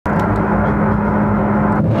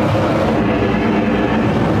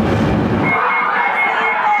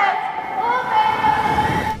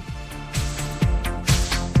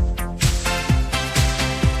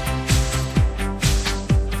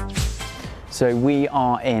So we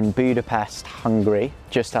are in Budapest, Hungary,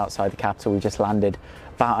 just outside the capital. We just landed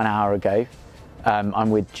about an hour ago.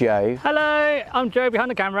 I'm with Joe. Hello, I'm Joe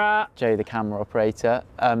behind the camera. Joe, the camera operator.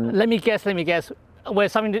 Let me guess.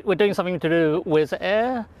 We're doing something to do with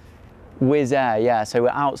Air. Wizz Air, yeah. So we're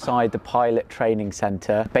outside the pilot training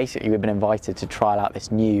centre. Basically, we've been invited to trial out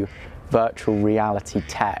this new virtual reality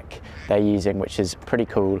tech they're using, which is pretty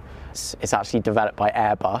cool. It's actually developed by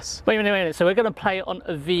Airbus. Wait a minute. So we're going to play on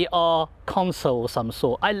a VR console of some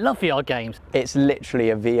sort. I love VR games. It's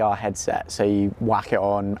literally a VR headset. So you whack it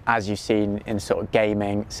on, as you've seen in sort of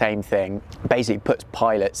gaming, same thing. Basically puts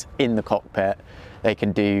pilots in the cockpit. They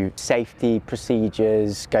can do safety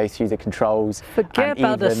procedures, go through the controls. Forget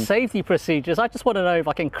about the safety procedures. I just want to know if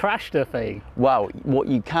I can crash the thing. Well, what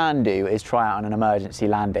you can do is try out on an emergency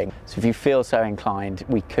landing. So if you feel so inclined,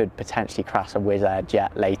 we could potentially crash a Wizz Air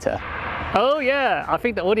jet later. Oh yeah, I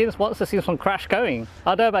think the audience wants to see some crash going.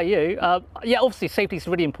 I don't know about you. Yeah, obviously safety is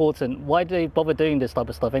really important. Why do they bother doing this type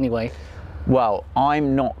of stuff anyway? Well,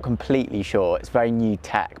 I'm not completely sure. It's very new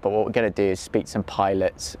tech, but what we're going to do is speak to some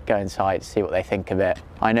pilots, go inside, see what they think of it.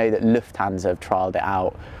 I know that Lufthansa have trialled it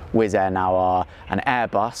out, Wizz Air now are, and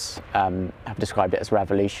Airbus have described it as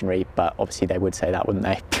revolutionary, but obviously they would say that, wouldn't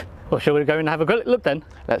they? Well, shall we go and have a good look then?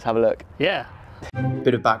 Let's have a look. Yeah.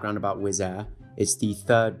 Bit of background about Wizz Air. It's the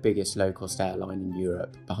third biggest low-cost airline in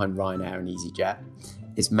Europe, behind Ryanair and EasyJet.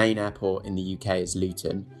 Its main airport in the UK is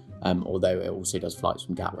Luton, although it also does flights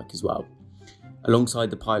from Gatwick as well. Alongside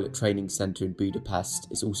the pilot training centre in Budapest,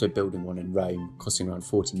 it's also building one in Rome, costing around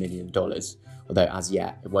 $40 million, although as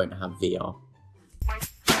yet it won't have VR.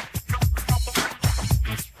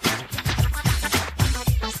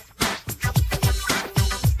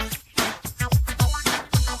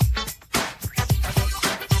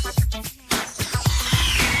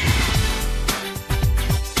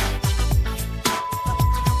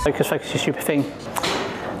 Focus, you stupid thing.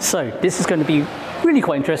 So this is going to be really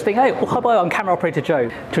quite interesting. Hey, well, how about I'm camera operator Joe?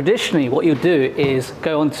 Traditionally, what you do is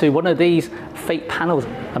go onto one of these fake panels.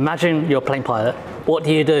 Imagine you're a plane pilot. What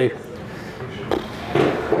do you do?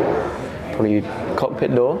 Probably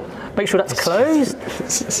cockpit door. Make sure that's closed.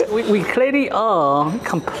 we clearly are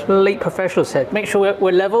complete professionals here. Make sure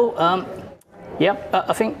we're level.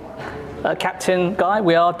 I think Captain Guy,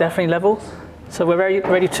 we are definitely level. So we're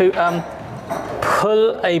ready to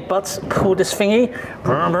pull this thingy.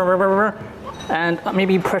 And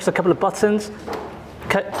maybe press a couple of buttons.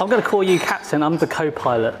 I'm going to call you Captain, I'm the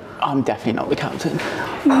co-pilot. I'm definitely not the captain.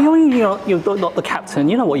 You're not the captain,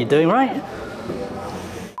 you know what you're doing, right?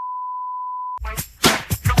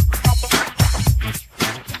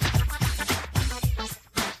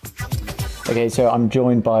 Okay, so I'm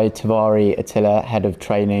joined by Tóvári, Attila, head of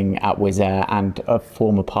training at Wizz Air and a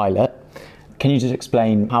former pilot. Can you just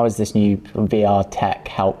explain how has this new VR tech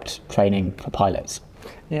helped training for pilots?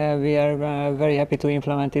 Yeah, we are very happy to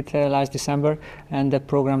implement it last December, and the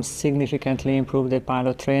program significantly improved the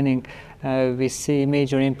pilot training. We see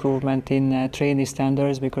major improvement in trainee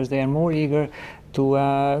standards because they are more eager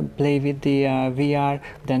to play with the VR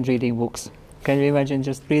than reading books. Can you imagine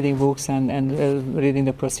just reading books and reading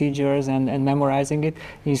the procedures and memorizing it?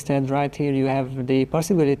 Instead, right here you have the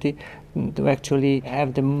possibility to actually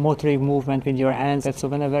have the motoric movement with your hands. And so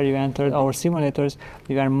whenever you enter our simulators,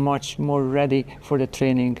 you are much more ready for the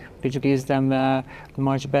training, which gives them a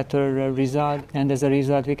much better result. And as a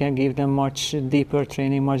result, we can give them much deeper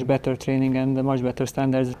training, much better training, and much better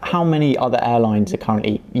standards. How many other airlines are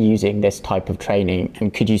currently using this type of training?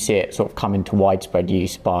 And could you see it sort of come into widespread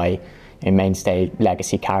use by mainstay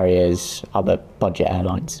legacy carriers, other budget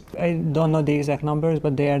airlines? I don't know the exact numbers,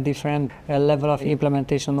 but they are different level of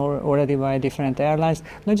implementation already by different airlines,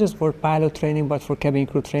 not just for pilot training, but for cabin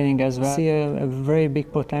crew training as well. I see a very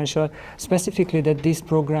big potential, specifically that this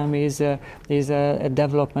program is a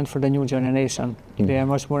development for the new generation. They are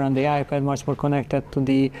much more on the iPad, much more connected to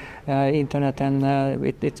the internet, and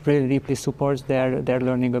it really deeply supports their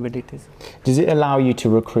learning abilities. Does it allow you to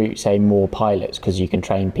recruit, say, more pilots because you can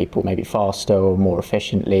train people maybe faster or more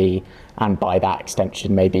efficiently, and by that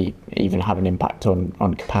extension maybe even have an impact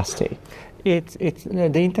on capacity?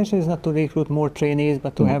 The intention is not to recruit more trainees,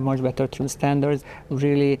 but to have much better standards.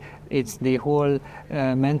 Really, it's the whole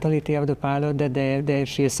mentality of the pilot that they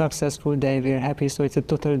feel successful, they were happy, so it's a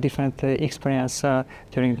totally different experience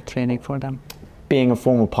during the training for them. Being a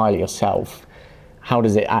former pilot yourself, how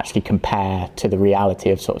does it actually compare to the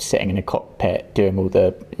reality of sort of sitting in a cockpit doing all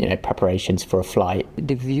the preparations for a flight?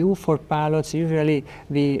 The view for pilots, usually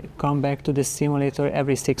we come back to the simulator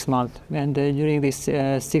every 6 months, and during this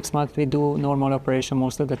 6 months we do normal operation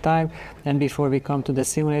most of the time, and before we come to the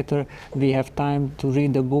simulator we have time to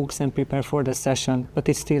read the books and prepare for the session. But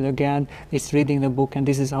it's still, again, it's reading the book, and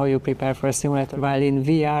this is how you prepare for a simulator. While in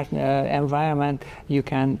VR environment you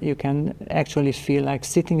can actually feel like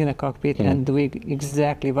sitting in a cockpit and doing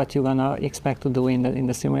exactly what you're gonna expect to do in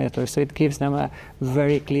the simulator. So it gives them a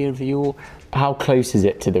very clear view. How close is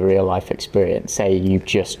it to the real life experience? Say you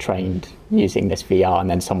just trained using this VR and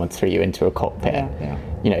then someone threw you into a cockpit.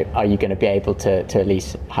 Are you going to be able to at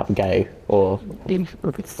least have a go or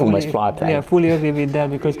almost fly a plane? Yeah, fully agree with that,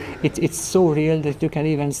 because it's so real that you can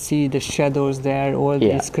even see the shadows there, all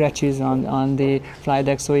the scratches on the flight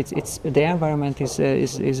deck. So it's the environment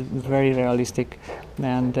is very realistic,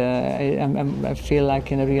 and I feel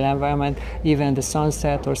like in a real environment, even the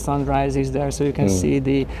sunset or sunrise is there, so you can see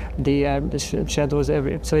the shadows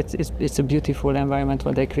so it's a beautiful environment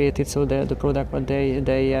what they created. So the product what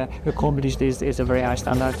they accomplished is a very high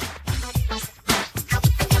standard.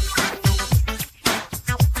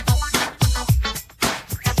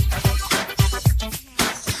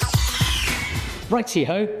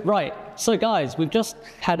 Righty-ho. Right, so guys, we've just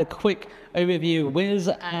had a quick overview of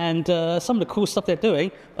Wizz and some of the cool stuff they're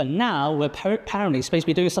doing, but now we're apparently supposed to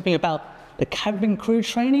be doing something about the cabin crew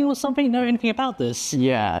training or something? Know anything about this?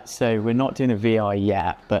 Yeah, so we're not doing a VR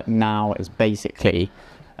yet, but now it's basically,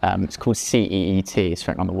 it's called CEET, it's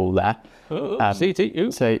written on the wall there.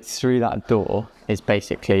 CET. So through that door is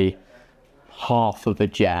basically half of a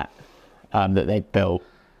jet that they built,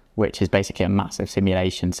 which is basically a massive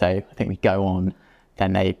simulation. So I think we go on,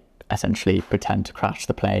 then they essentially pretend to crash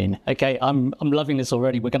the plane. Okay, I'm loving this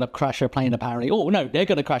already. We're going to crash a plane apparently. Oh no, they're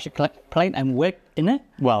going to crash a plane and we're in it?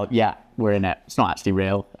 Well, yeah, we're in it. It's not actually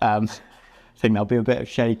real. I think there'll be a bit of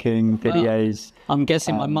shaking, videos. I'm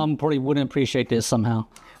guessing my mum probably wouldn't appreciate this somehow.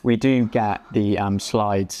 We do get the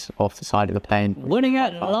slides off the side of the plane. Winning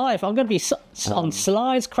it live. I'm going to be on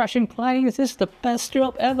slides, crashing planes. This is the best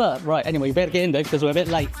job ever. Right, anyway, you better get in there because we're a bit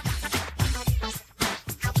late.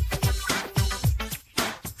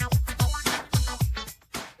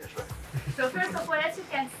 So first of all, as you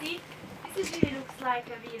can see, this really looks like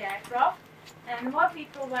a Wizz aircraft. And what we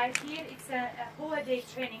provide here, it's a whole day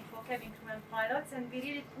training for cabin crew and pilots, and we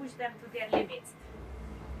really push them to their limits.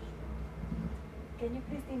 Can you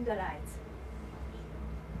please dim the lights?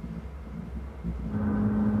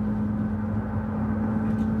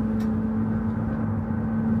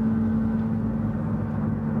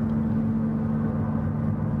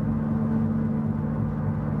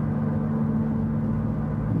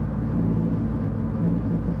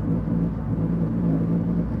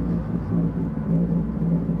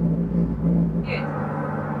 Good.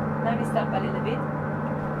 Now we stop a little bit.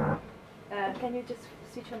 Can you just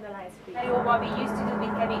switch on the lights, please? What we used to do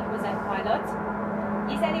with cabin crews and pilots.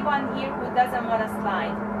 Is anyone here who doesn't want to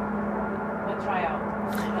slide or try out?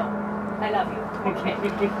 No. I love you. Okay.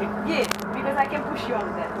 Good, because I can push you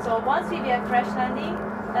on there. So once we will crash landing,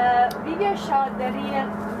 we will show the real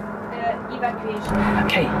evacuation.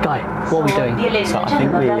 Okay, Guy, what are we doing? So I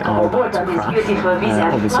think we are about to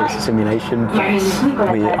crash. Obviously it's a simulation.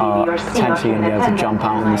 We are potentially going to be able to jump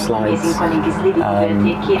out on the slides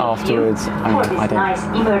afterwards.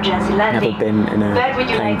 I've never been in a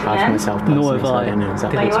plane crash myself, Nor have so I. I don't know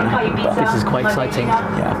exactly what's going to happen. But This is quite exciting.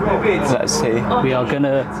 yeah, let's see. We are going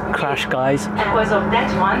to crash, guys. And because of that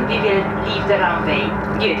one, we will leave the runway.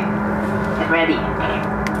 Good. Ready.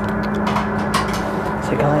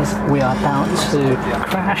 So guys, we are about to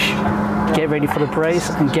crash. Get ready for the brace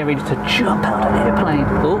and get ready to jump out of the airplane.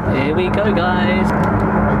 Oh, here we go, guys.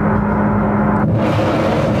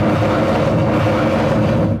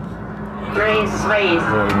 Brace, brace.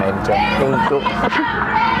 Really made a jump.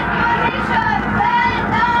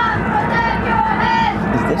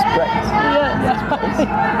 Is this brace?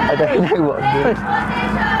 Yeah. I don't know what I'm doing.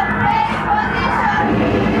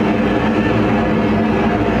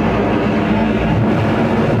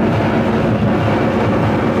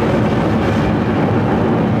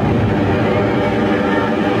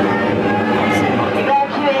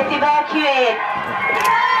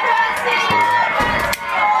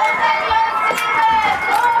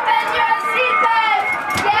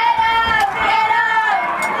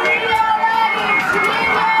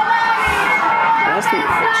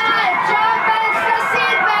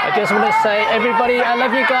 I just want to say, everybody, I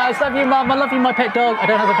love you guys. Love you, Mum. I love you, my pet dog. I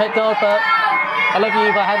don't have a pet dog, but I love you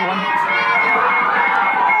if I had one.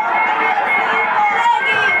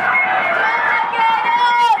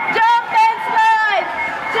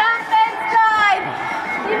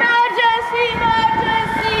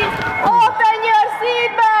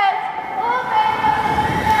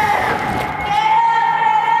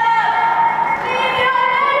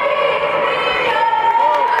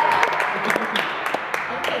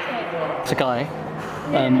 So Guy,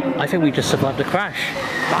 I think we just survived the crash.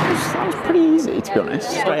 That was pretty easy, to be honest.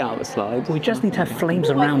 Straight out the slide. We just need to have flames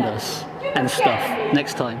around us and stuff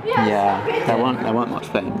next time. Yeah, there weren't much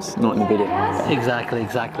flames, not in the video. Exactly.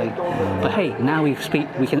 But hey, now we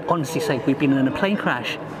can honestly say we've been in a plane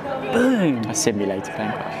crash. Boom! A simulated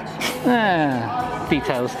plane crash. Ah,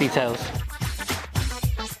 details.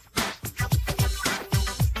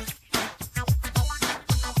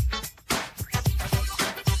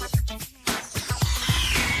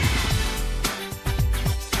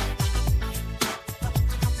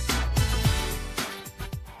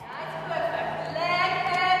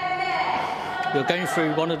 We're going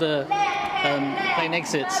through one of the plane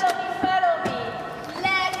exits. Follow me.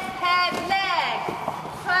 Leg, head, leg.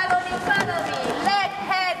 Follow me. Leg,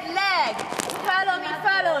 head, leg.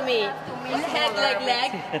 Follow me. Head, leg,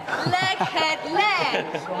 leg. Leg, head, leg.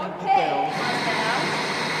 Okay.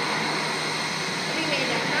 Remain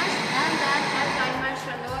attached, and then, as I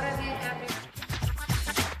mentioned already,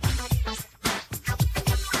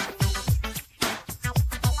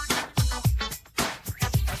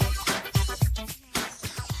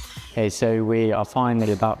 Okay, so we are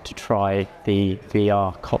finally about to try the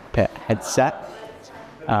VR cockpit headset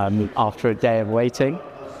after a day of waiting.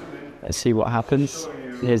 Let's see what happens.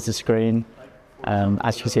 Here's the screen.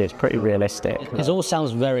 As you can see, it's pretty realistic. It all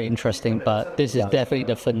sounds very interesting, but this is definitely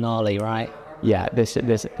the finale, right? Yeah, this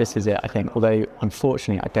is it, I think. Although,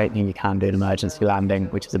 unfortunately, I don't think you can do an emergency landing,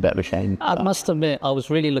 which is a bit of a shame. I must admit, I was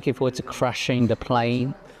really looking forward to crashing the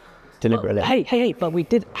plane. Deliberately. Hey, but we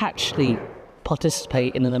did actually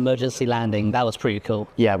participate in an emergency landing. That was pretty cool.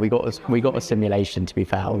 Yeah, we got a simulation, to be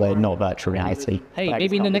fair, although not virtual reality. Hey,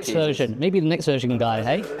 maybe in the next version. Maybe the next version, Guy,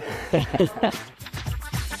 hey?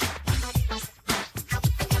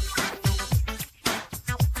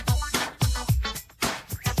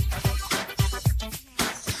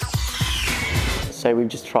 So we've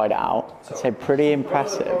just tried it out. I'd say pretty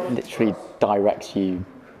impressive. Literally directs you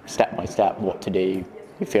step by step what to do.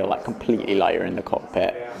 You feel like completely like you're in the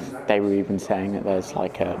cockpit. They were even saying that there's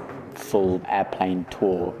like a full airplane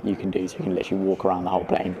tour you can do, so you can literally walk around the whole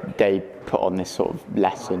plane. They put on this sort of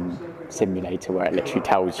lesson simulator where it literally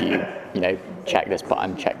tells you, check this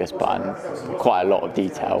button, quite a lot of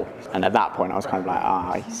detail. And at that point I was kind of like,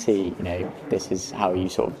 I see, this is how you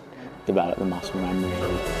sort of develop the muscle memory.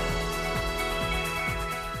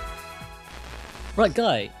 Right,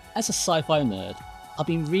 Guy, as a sci-fi nerd, I've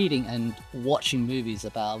been reading and watching movies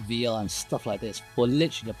about VR and stuff like this for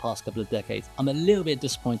literally the past couple of decades. I'm a little bit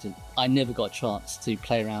disappointed I never got a chance to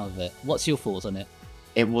play around with it. What's your thoughts on it?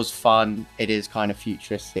 It was fun. It is kind of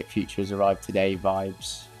futuristic, future has arrived today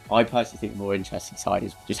vibes. I personally think the more interesting side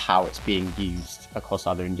is just how it's being used across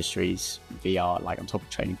other industries. VR, like on top of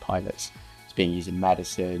training pilots, it's being used in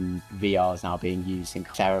medicine. VR is now being used in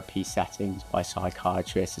therapy settings by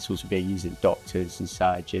psychiatrists. It's also being used in doctors and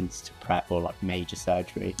surgeons to prep for like major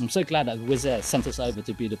surgery. I'm so glad that Wizz Air sent us over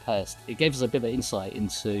to Budapest. It gave us a bit of insight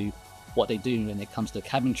into what they do when it comes to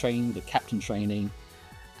cabin training, the captain training,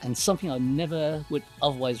 and something I never would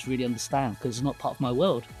otherwise really understand because it's not part of my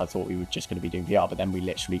world. I thought we were just going to be doing VR, but then we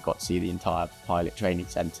literally got to see the entire pilot training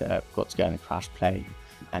centre, got to go in a crash plane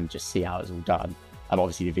and just see how it's all done. And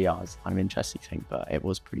obviously the VR is kind of an interesting thing, but it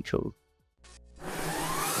was pretty cool.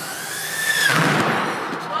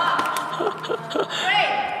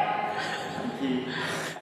 Great.